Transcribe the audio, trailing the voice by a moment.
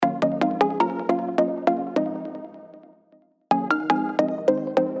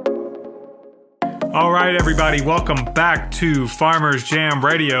All right, everybody, welcome back to Farmers Jam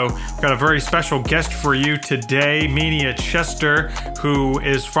Radio. We've got a very special guest for you today, Menia Chester, who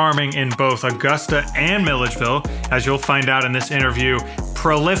is farming in both Augusta and Milledgeville. As you'll find out in this interview,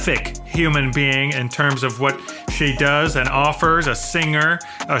 prolific human being in terms of what she does and offers, a singer,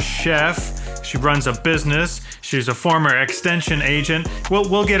 a chef. She runs a business. She's a former extension agent.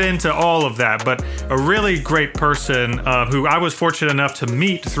 We'll get into all of that, but a really great person who I was fortunate enough to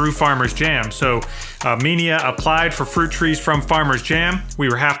meet through Farmers Jam. So Menia applied for fruit trees from Farmers Jam. We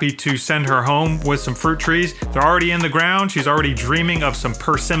were happy to send her home with some fruit trees. They're already in the ground. She's already dreaming of some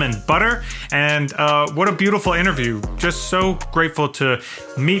persimmon butter. And what a beautiful interview. Just so grateful to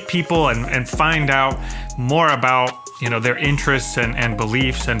meet people and find out more about their interests and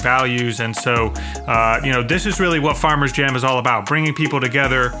beliefs and values. And so, this is really what Farmers Jam is all about, bringing people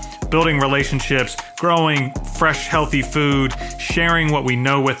together, building relationships, growing fresh, healthy food, sharing what we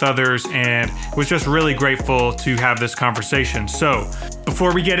know with others, and was just really grateful to have this conversation. So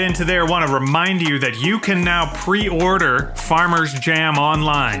before we get into there, I want to remind you that you can now pre-order Farmers Jam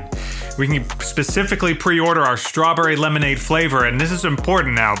online. We can specifically pre-order our strawberry lemonade flavor, and this is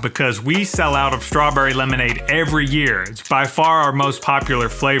important now because we sell out of strawberry lemonade every year. It's by far our most popular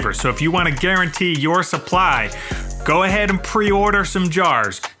flavor. So if you want to guarantee your supply, go ahead and pre-order some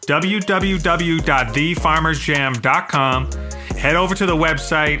jars. www.thefarmersjam.com. Head over to the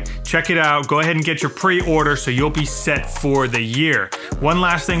website, check it out, go ahead and get your pre-order so you'll be set for the year. One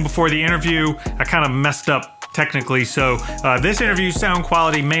last thing before the interview, I kind of messed up technically, so this interview sound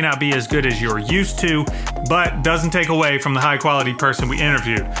quality may not be as good as you're used to, but doesn't take away from the high quality person we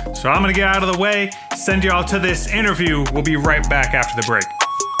interviewed. So I'm gonna get out of the way, send y'all to this interview. We'll be right back after the break.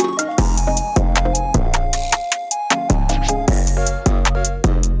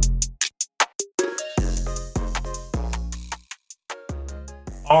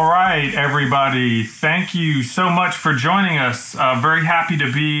 All right, everybody. Thank you so much for joining us. Very happy to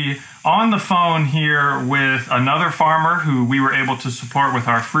be on the phone here with another farmer who we were able to support with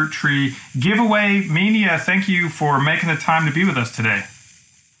our fruit tree giveaway. Menia, thank you for making the time to be with us today.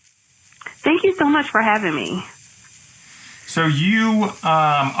 Thank you so much for having me. So you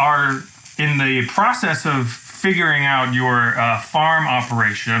are in the process of figuring out your farm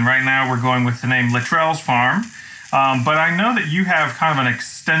operation. Right now we're going with the name Luttrell's Farm. But I know that you have kind of an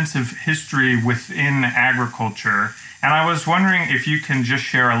extensive history within agriculture, and I was wondering if you can just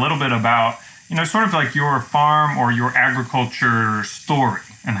share a little bit about, sort of like your farm or your agriculture story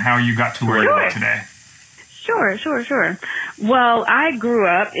and how you got to where you are today. Sure. Well, I grew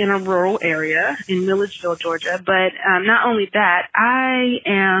up in a rural area in Milledgeville, Georgia, but not only that, I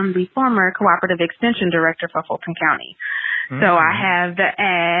am the former cooperative extension director for Fulton County. So I have the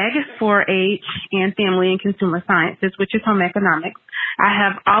Ag, 4-H, and Family and Consumer Sciences, which is home economics. I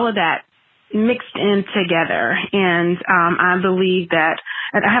have all of that mixed in together, and I believe that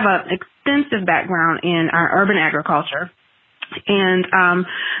I have an extensive background in our urban agriculture, and I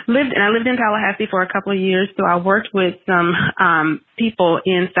lived in Tallahassee for a couple of years. So I worked with some people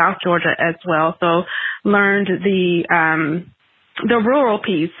in South Georgia as well. So learned the rural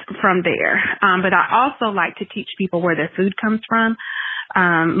piece from there. But I also like to teach people where their food comes from.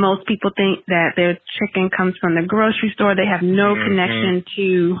 Most people think that their chicken comes from the grocery store. They have no connection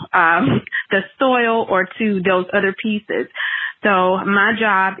to the soil or to those other pieces. So my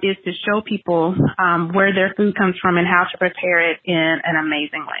job is to show people where their food comes from and how to prepare it in an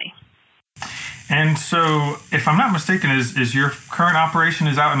amazing way. And so, if I'm not mistaken, is your current operation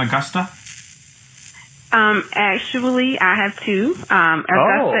is out in Augusta? Actually, I have two,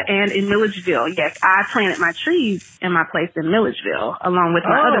 Augusta and in Milledgeville. Yes, I planted my trees in my place in Milledgeville along with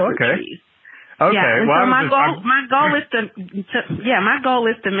my other fruit trees. Okay. Yeah, and well, so my goal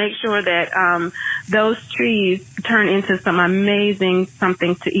is to make sure that those trees turn into some amazing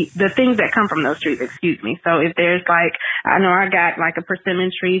something to eat. The things that come from those trees, excuse me. So if there's I know I got a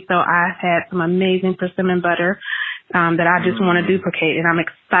persimmon tree, so I've had some amazing persimmon butter that I just want to duplicate, and I'm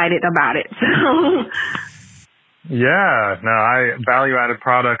excited about it. So. Yeah, no, value-added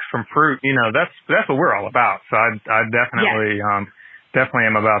products from fruit. That's what we're all about. So I definitely. Yeah. Definitely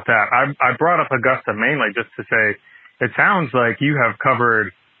am about that. I brought up Augusta mainly just to say it sounds like you have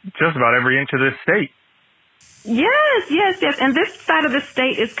covered just about every inch of this state. Yes. And this side of the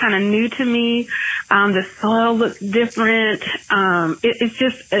state is kind of new to me. The soil looks different. It's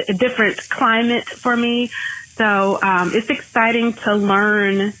just a different climate for me. So it's exciting to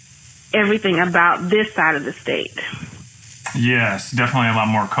learn everything about this side of the state. Yes, definitely a lot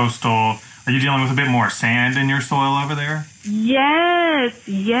more coastal, Are you dealing with a bit more sand in your soil over there? Yes.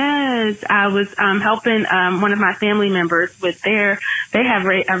 I was helping one of my family members with they have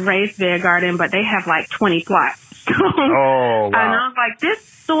a raised bed garden, but they have like 20 plots. Oh, wow. And I was like, this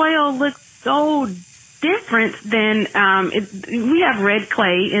soil looks so different than, we have red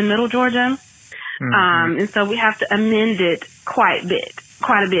clay in Middle Georgia. Mm-hmm. And so we have to amend it quite a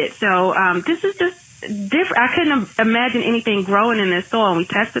bit. So, this is just different. I couldn't imagine anything growing in this soil. And we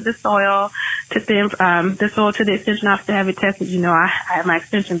tested the soil, took the soil to the extension office to have it tested. You know, I have my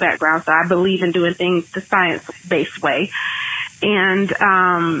extension background, so I believe in doing things the science-based way. And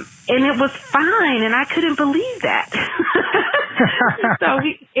it was fine, and I couldn't believe that. So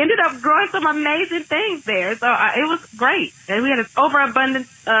we ended up growing some amazing things there. So it was great. And we had an overabundance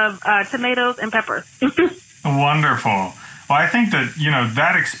of tomatoes and peppers. Wonderful. Well, I think that,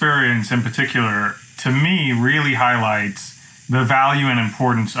 that experience in particular, to me, really highlights the value and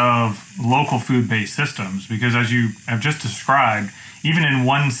importance of local food-based systems, because as you have just described, even in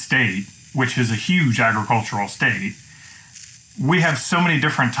one state, which is a huge agricultural state, we have so many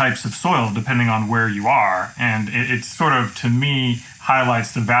different types of soil depending on where you are. And it sort of, to me,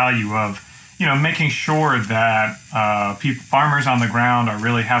 highlights the value of, making sure that farmers on the ground are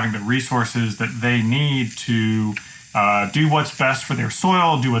really having the resources that they need to do what's best for their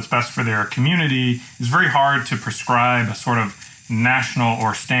soil, do what's best for their community. It's very hard to prescribe a sort of national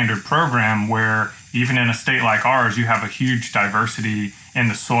or standard program where even in a state like ours, you have a huge diversity in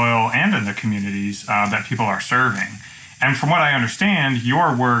the soil and in the communities that people are serving. And from what I understand,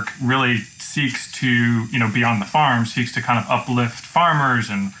 your work really seeks to, be on the farm, seeks to kind of uplift farmers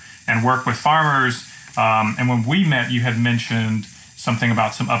and work with farmers. And when we met, you had mentioned something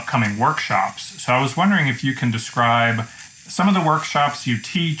about some upcoming workshops. So I was wondering if you can describe some of the workshops you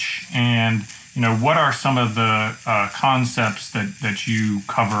teach and, what are some of the concepts that you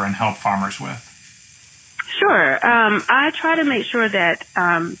cover and help farmers with? Sure. I try to make sure that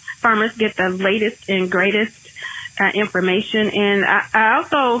farmers get the latest and greatest information. And I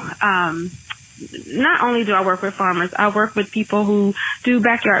also, not only do I work with farmers, I work with people who do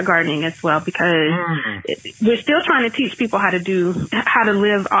backyard gardening as well, because we're still trying to teach people how to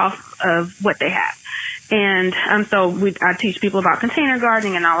live off of what they have. And so I teach people about container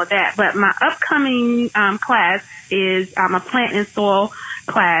gardening and all of that. But my upcoming class is a plant and soil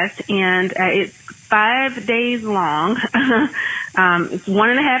class, and it's 5 days long. It's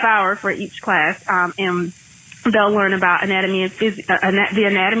 1.5 hours for each class, and they'll learn about the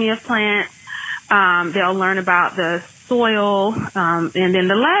anatomy of plants. They'll learn about the soil, and then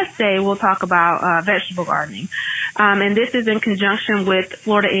the last day we'll talk about vegetable gardening. And this is in conjunction with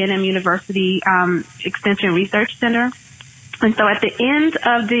Florida A&M University Extension Research Center. And so at the end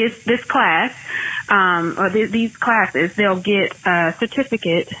of this class, or these classes, they'll get a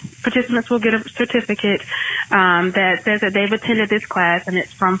certificate. Participants will get a certificate that says that they've attended this class, and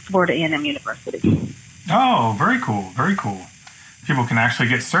it's from Florida A&M University. Oh, very cool, very cool. People can actually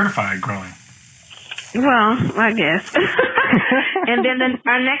get certified growing. Well, I guess. And then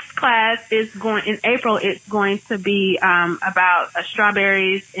our next class is in April. It's going to be about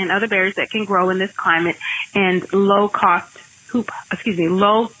strawberries and other berries that can grow in this climate, and low cost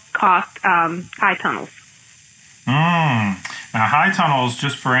high tunnels. Now, high tunnels,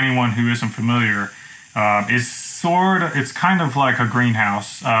 just for anyone who isn't familiar, it's kind of like a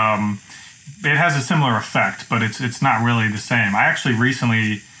greenhouse. It has a similar effect, but it's not really the same. I actually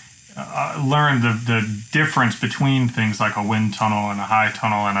recently learned the difference between things like a wind tunnel and a high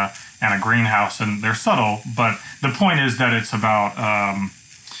tunnel and a greenhouse, and they're subtle. But the point is that it's about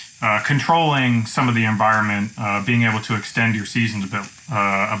controlling some of the environment, being able to extend your seasons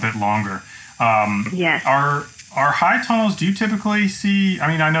a bit longer. Yes. Are high tunnels? Do you typically see? I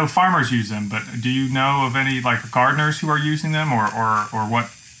mean, I know farmers use them, but do you know of any like gardeners who are using them, or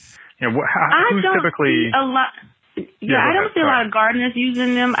what? Yeah, who's typically a lot. Yeah, I don't see a lot of gardeners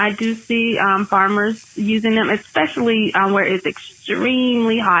using them. I do see farmers using them, especially where it's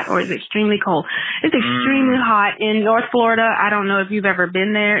extremely hot or it's extremely cold. It's extremely hot in North Florida. I don't know if you've ever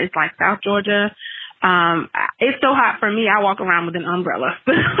been there. It's like South Georgia. It's so hot for me, I walk around with an umbrella.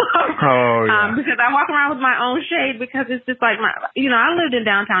 Oh, yeah. Because I walk around with my own shade, because it's just like I lived in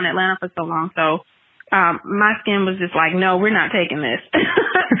downtown Atlanta for so long, so my skin was just like, no, we're not taking this.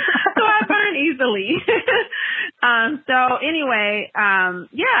 So I burn easily. So anyway,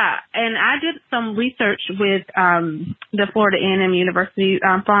 yeah, and I did some research with the Florida A&M University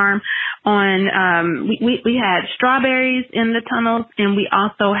farm on we had strawberries in the tunnels, and we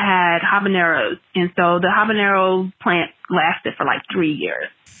also had habaneros, and so the habanero plant lasted for like 3 years.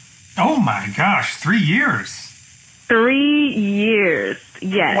 Oh my gosh, 3 years. 3 years.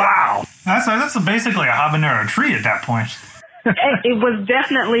 Yes. Wow. That's basically a habanero tree at that point. It was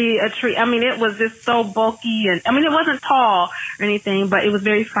definitely a tree. I mean, it was just so bulky, and I mean, it wasn't tall or anything, but it was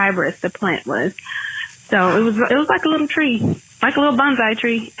very fibrous. The plant was, so it was like a little tree, like a little bonsai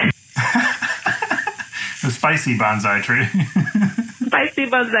tree. The spicy bonsai tree. Spicy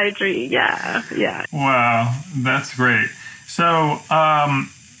bonsai tree. Yeah. Wow, that's great. So, I'm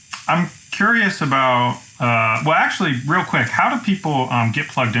curious about. Well, actually, real quick, how do people get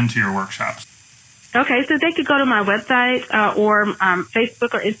plugged into your workshops? Okay, so they could go to my website or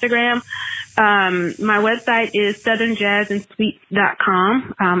Facebook or Instagram. My website is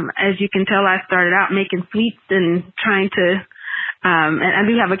southernjazzandsweets.com. As you can tell, I started out making sweets and trying to, and I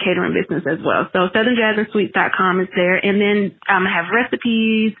do have a catering business as well. So southernjazzandsweets.com is there. And then I have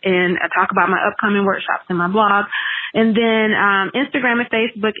recipes, and I talk about my upcoming workshops in my blog. And then Instagram and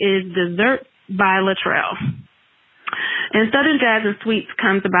Facebook is Desserts by Latrell. And Southern Jazz and Sweets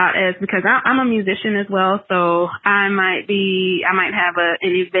comes about because I'm a musician as well, so I might have an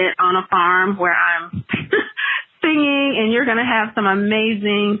event on a farm where I'm singing, and you're going to have some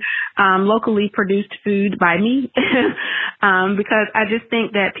amazing locally produced food by me because I just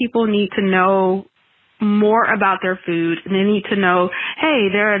think that people need to know more about their food, and they need to know, hey,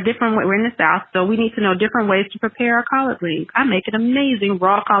 there are different ways. We're in the South, so we need to know different ways to prepare our collard greens. I make an amazing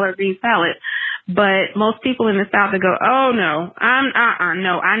raw collard green salad. But most people in the South, they go, oh, no,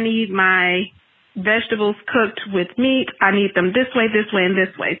 no, I need my vegetables cooked with meat. I need them this way, and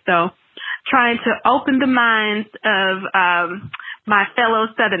this way. So trying to open the minds of my fellow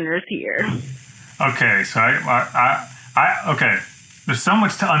Southerners here. Okay, so okay. There's so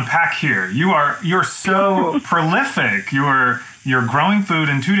much to unpack here. You're so prolific. You're growing food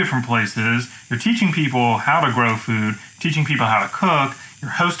in 2 different places. You're teaching people how to grow food, teaching people how to cook. You're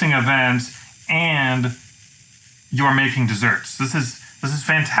hosting events. And you're making desserts. This is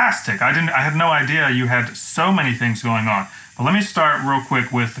fantastic. I had no idea you had so many things going on. But let me start real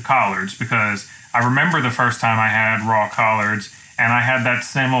quick with the collards, because I remember the first time I had raw collards, and I had that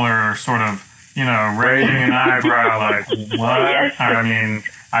similar sort of, raising an eyebrow, like, what? Yes. I mean,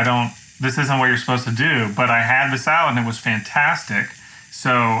 this isn't what you're supposed to do. But I had the salad, and it was fantastic.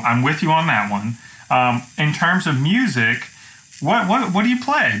 So I'm with you on that one. In terms of music, What do you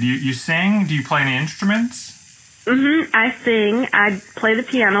play? Do you sing? Do you play any instruments? I sing. I play the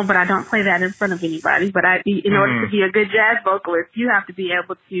piano, but I don't play that in front of anybody. But in order to be a good jazz vocalist, you have to be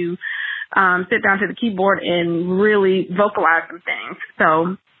able to sit down to the keyboard and really vocalize some things.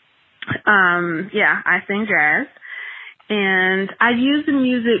 So, I sing jazz. And I use the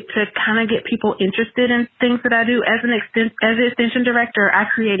music to kind of get people interested in things that I do. As an extension director, I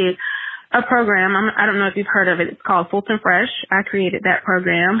created a program. I don't know if you've heard of it. It's called Fulton Fresh. I created that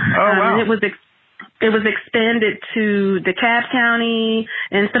program. Oh, wow. And it was expanded to DeKalb County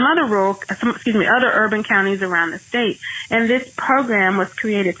and some other other urban counties around the state. And this program was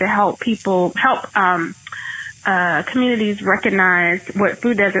created to help communities recognize what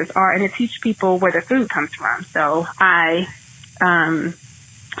food deserts are and to teach people where the food comes from. So I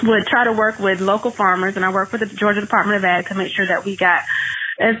would try to work with local farmers, and I work with the Georgia Department of Ag to make sure that we got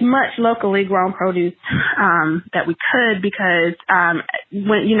as much locally grown produce that we could, because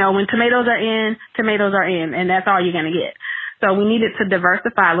when tomatoes are in, and that's all you're going to get. So we needed to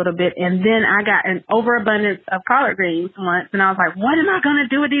diversify a little bit, and then I got an overabundance of collard greens once, and I was like, what am I going to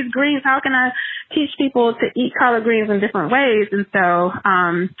do with these greens? How can I teach people to eat collard greens in different ways? And so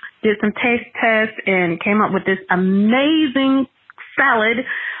did some taste tests and came up with this amazing salad.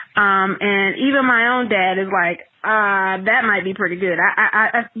 And even my own dad is like, that might be pretty good.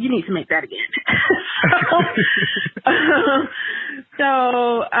 You need to make that again.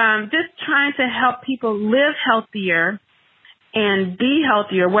 So just trying to help people live healthier and be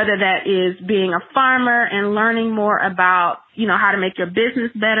healthier, whether that is being a farmer and learning more about, how to make your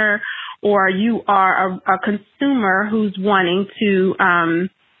business better, or you are a consumer who's wanting to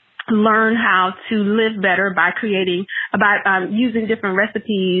learn how to live better by using different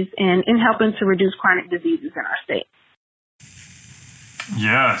recipes and helping to reduce chronic diseases in our state.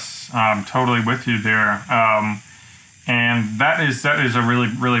 Yes, I'm totally with you there. And that is a really,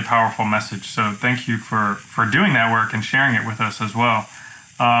 really powerful message. So thank you for doing that work and sharing it with us as well.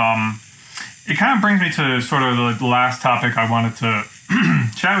 It kind of brings me to sort of the last topic I wanted to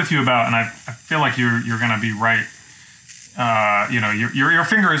chat with you about, and I feel like you're going to be right. Your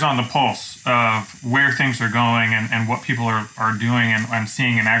finger is on the pulse of where things are going and what people are doing and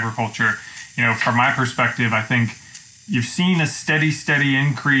seeing in agriculture. From my perspective, I think you've seen a steady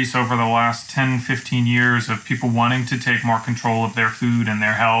increase over the last 10, 15 years of people wanting to take more control of their food and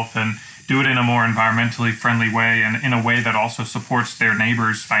their health and do it in a more environmentally friendly way and in a way that also supports their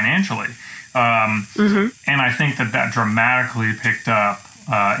neighbors financially. And I think that dramatically picked up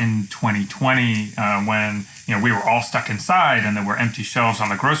in 2020 when we were all stuck inside and there were empty shelves on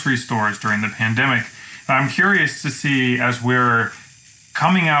the grocery stores during the pandemic. I'm curious to see, as we're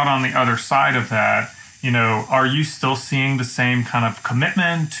coming out on the other side of that, are you still seeing the same kind of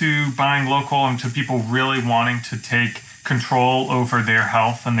commitment to buying local and to people really wanting to take control over their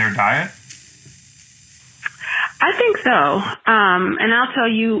health and their diet? I think so. And I'll tell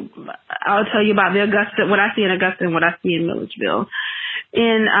you about the Augusta, what I see in Augusta and what I see in Milledgeville.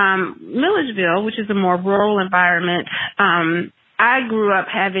 In Milledgeville, which is a more rural environment, I grew up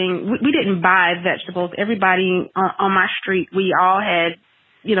we didn't buy vegetables. Everybody on my street, we all had,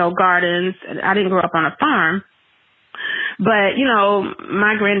 gardens. I didn't grow up on a farm. But,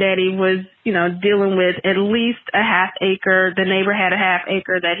 my granddaddy was, dealing with at least a half acre. The neighbor had a half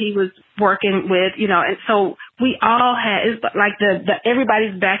acre that he was working with, and so we all had, it's like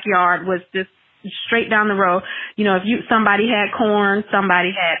everybody's backyard was just straight down the road. If somebody had corn,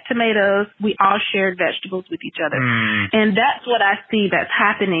 somebody had tomatoes, we all shared vegetables with each other. And that's what I see that's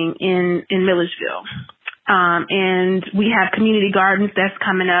happening in Milledgeville. And we have community gardens that's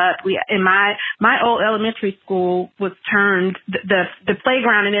coming up. In my old elementary school was turned, the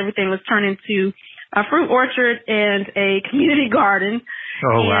playground and everything was turned into a fruit orchard and a community garden.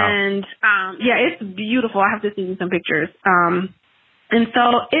 Oh, wow. And, it's beautiful. I have to send you some pictures. And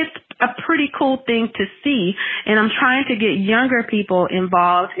so it's a pretty cool thing to see. And I'm trying to get younger people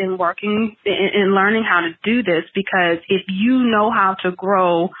involved in working and learning how to do this, because if you know how to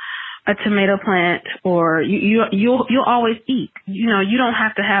grow a tomato plant, or you'll always eat. You don't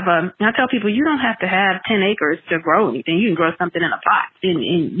have to have I tell people, you don't have to have 10 acres to grow anything. You can grow something in a pot.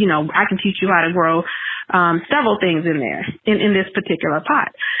 And I can teach you how to grow several things in there, in this particular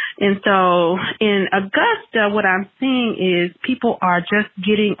pot. And so in Augusta, what I'm seeing is people are just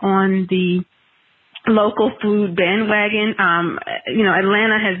getting on the local food bandwagon.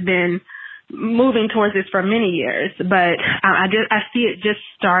 Atlanta has been moving towards this for many years, but I see it just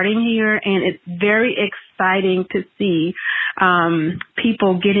starting here, and it's very exciting to see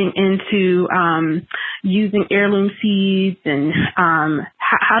people getting into using heirloom seeds and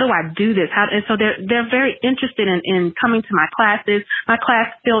how do I do this? And so they're very interested in coming to my classes. My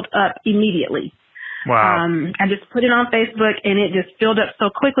class filled up immediately. Wow. I just put it on Facebook and it just filled up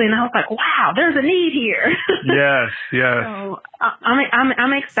so quickly, and I was like, wow, there's a need here. Yes. So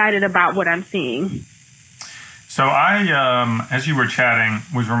I'm excited about what I'm seeing. So I, as you were chatting,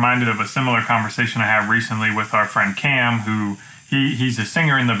 was reminded of a similar conversation I had recently with our friend Cam, who he's a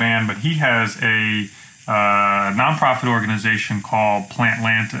singer in the band, but he has a nonprofit organization called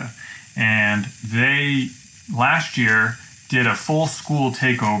Plantlanta, and they last year did a full school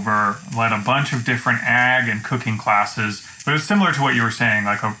takeover, led a bunch of different ag and cooking classes. But it was similar to what you were saying,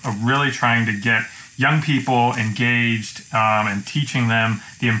 like a really trying to get young people engaged and teaching them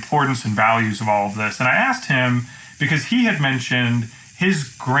the importance and values of all of this. And I asked him, because he had mentioned his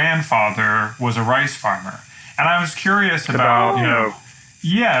grandfather was a rice farmer. And I was curious about,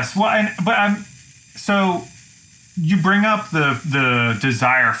 yes, well, so you bring up the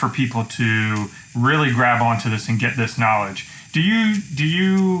desire for people to really grab onto this and get this knowledge. Do you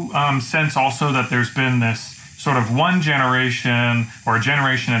sense also that there's been this sort of one generation or a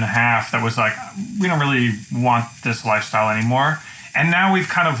generation and a half that was like, we don't really want this lifestyle anymore, and now we've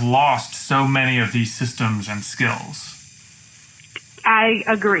kind of lost so many of these systems and skills? I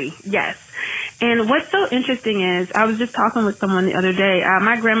agree, yes. And what's so interesting is, I was just talking with someone the other day.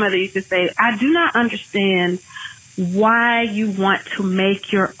 My grandmother used to say, I do not understand why you want to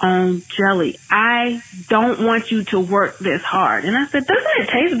make your own jelly. I don't want you to work this hard. And I said, doesn't it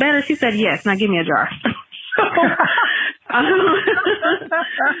taste better? She said, yes. Now give me a jar.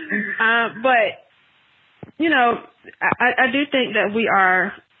 But, I do think that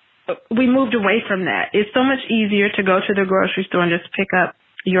we moved away from that. It's so much easier to go to the grocery store and just pick up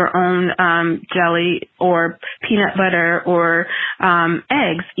your own jelly or peanut butter or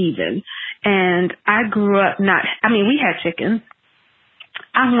eggs even. And I grew up we had chickens.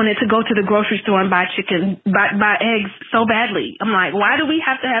 I wanted to go to the grocery store and buy buy eggs so badly. I'm like, why do we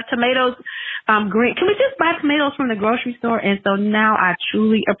have to have tomatoes, green? Can we just buy tomatoes from the grocery store? And so now I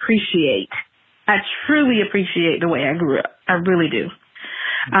truly appreciate the way I grew up. I really do.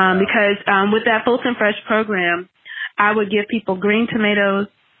 Because with that Fulton Fresh program, I would give people green tomatoes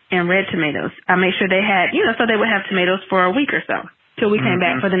and red tomatoes. I made sure they had, so they would have tomatoes for a week or so till we came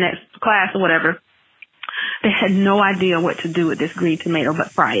back for the next class or whatever. They had no idea what to do with this green tomato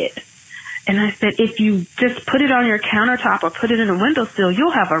but fry it. And I said, if you just put it on your countertop or put it in a windowsill,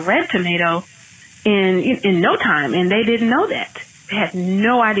 you'll have a red tomato in no time. And they didn't know that. They had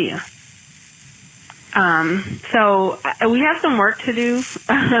no idea. So we have some work to do.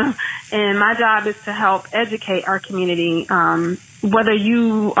 And my job is to help educate our community, whether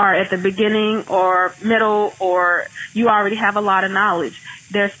you are at the beginning or middle or you already have a lot of knowledge.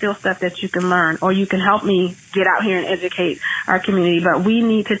 There's still stuff that you can learn, or you can help me get out here and educate our community. But we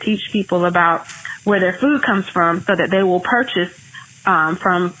need to teach people about where their food comes from so that they will purchase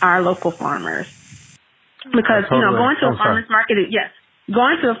from our local farmers. Because, going to a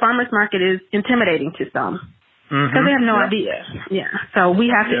farmer's market is intimidating to some because they have no idea. Yeah. So we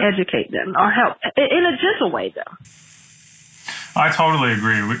have to educate them or help in a gentle way, though. I totally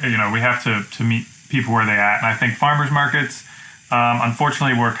agree. We have to meet people where they're at. And I think farmers markets,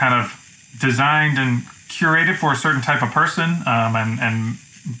 unfortunately, were kind of designed and curated for a certain type of person, and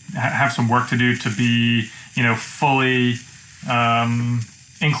have some work to do to be, fully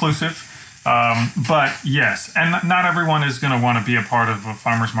inclusive. But yes, and not everyone is going to want to be a part of a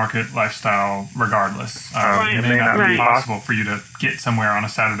farmer's market lifestyle regardless. It may not be possible for you to get somewhere on a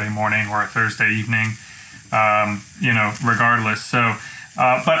Saturday morning or a Thursday evening, regardless. So,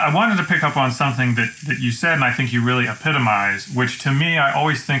 but I wanted to pick up on something that you said, and I think you really epitomize, which to me, I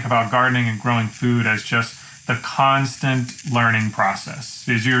always think about gardening and growing food as just the constant learning process.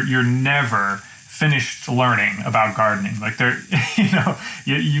 Is you're never finished learning about gardening. Like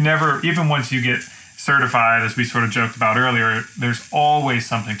you never, even once you get certified, as we sort of joked about earlier, there's always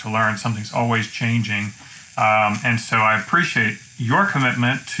something to learn. Something's always changing. And so I appreciate your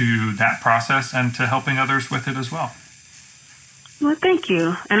commitment to that process and to helping others with it as well. Well, thank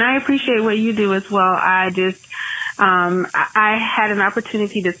you. And I appreciate what you do as well. I had an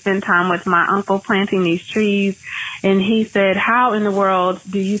opportunity to spend time with my uncle planting these trees. And he said, how in the world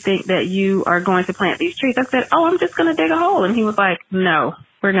do you think that you are going to plant these trees? I said, I'm just going to dig a hole. And he was like, no,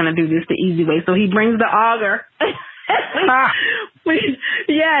 we're going to do this the easy way. So he brings the auger.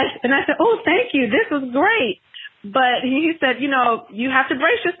 Yes. And I said, thank you. This was great. But he said, you have to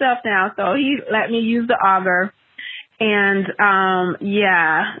brace yourself now. So he let me use the auger. And, I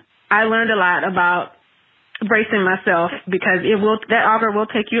learned a lot about bracing myself because that auger will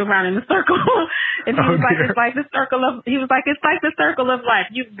take you around in a circle. And he was like, it's like the circle of life.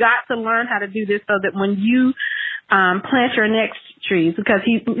 You've got to learn how to do this so that when you, plant your next trees, because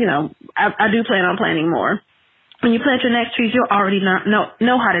I do plan on planting more. When you plant your next trees, you'll already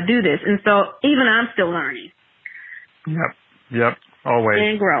know how to do this. And so even I'm still learning. Yep. Always.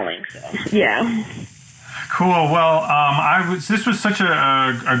 And growing. So, yeah. Cool. Well, this was such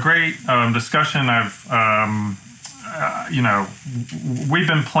a great discussion. We've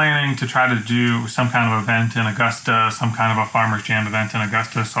been planning to try to do some kind of event in Augusta, some kind of a Farmers Jam event in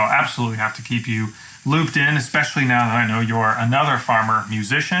Augusta. So I'll absolutely have to keep you looped in, especially now that I know you're another farmer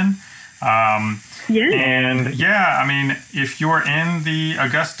musician. And if you're in the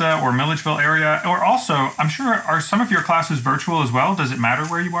Augusta or Milledgeville area, or also, I'm sure, are some of your classes virtual as well? Does it matter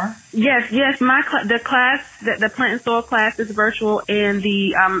where you are? Yes. The plant and soil class is virtual, and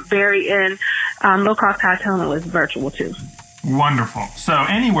the berry and low-cost high tonal is virtual too. Wonderful. So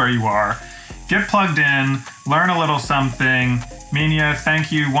anywhere you are, get plugged in, learn a little something. Menia,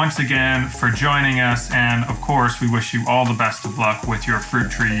 thank you once again for joining us. And of course, we wish you all the best of luck with your fruit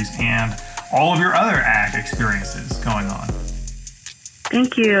trees and all of your other ag experiences going on.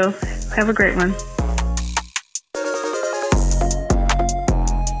 Thank you. Have a great one.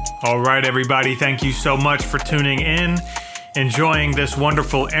 All right, everybody. Thank you so much for tuning in. Enjoying this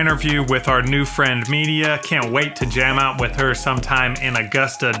wonderful interview with our new friend Menia. Can't wait to jam out with her sometime in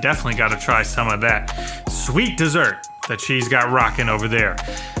Augusta. Definitely got to try some of that sweet dessert that she's got rocking over there.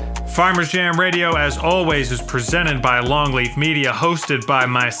 Farmers Jam Radio, as always, is presented by Longleaf Media, hosted by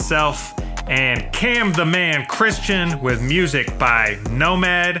myself and Cam the Man Christian, with music by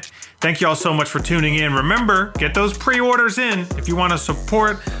Nomad. Thank you all so much for tuning in. Remember, get those pre-orders in if you want to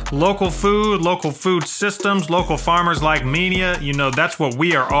support local food systems, local farmers like Menia. That's what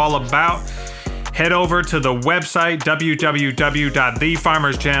we are all about. Head over to the website,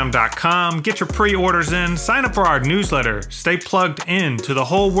 www.thefarmersjam.com. Get your pre-orders in. Sign up for our newsletter. Stay plugged in to the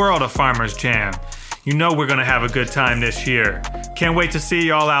whole world of Farmers Jam. We're going to have a good time this year. Can't wait to see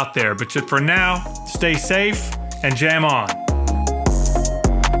y'all out there. But for now, stay safe and jam on.